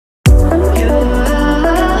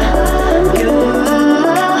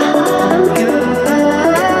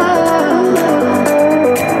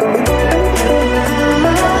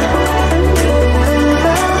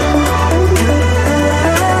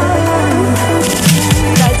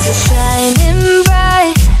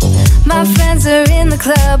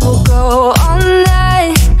club, we'll go all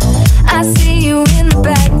night. I see you in the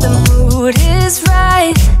back, the mood is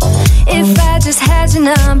right. If I just had your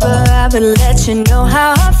number, I would let you know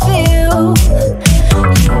how I feel.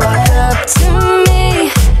 You walk up to me,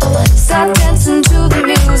 start dancing to the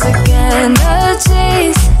music,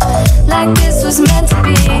 energies like this was meant to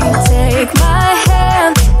be. Take my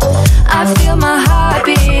hand, I feel my heart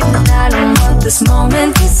beat, and I don't want this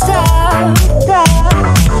moment to stop.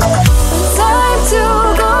 Time to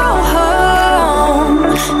go home,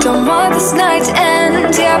 don't want this night to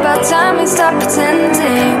end. Yeah, about time we stop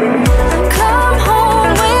pretending. Come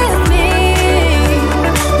home with me,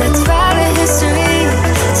 let's write a history.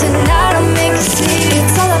 Tonight I'll make you see.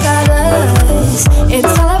 It's all about us,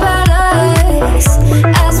 it's all about us.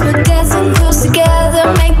 As we're dancing close together,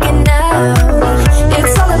 making out.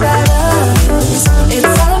 It's all about us,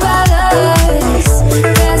 it's all about us.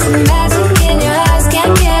 There's a magic in your eyes,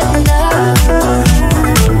 can't get enough.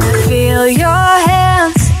 Feel your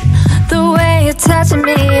hands, the way you're touching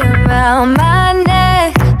me around my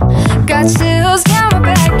neck. Got chills coming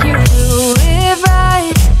back, you do it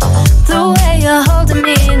right. The way you're holding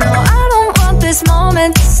me, no, I don't want this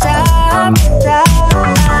moment to stop.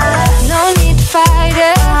 No need to fight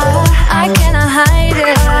it, I cannot hide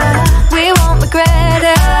it. We won't regret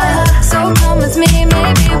it, so come with me.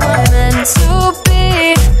 Maybe we're meant to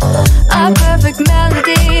be a perfect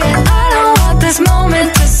melody, and I don't want this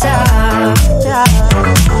moment to stop.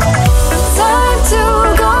 Time to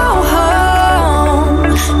go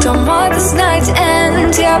home, don't want this night to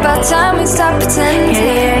end. Yeah, about time we stop pretending.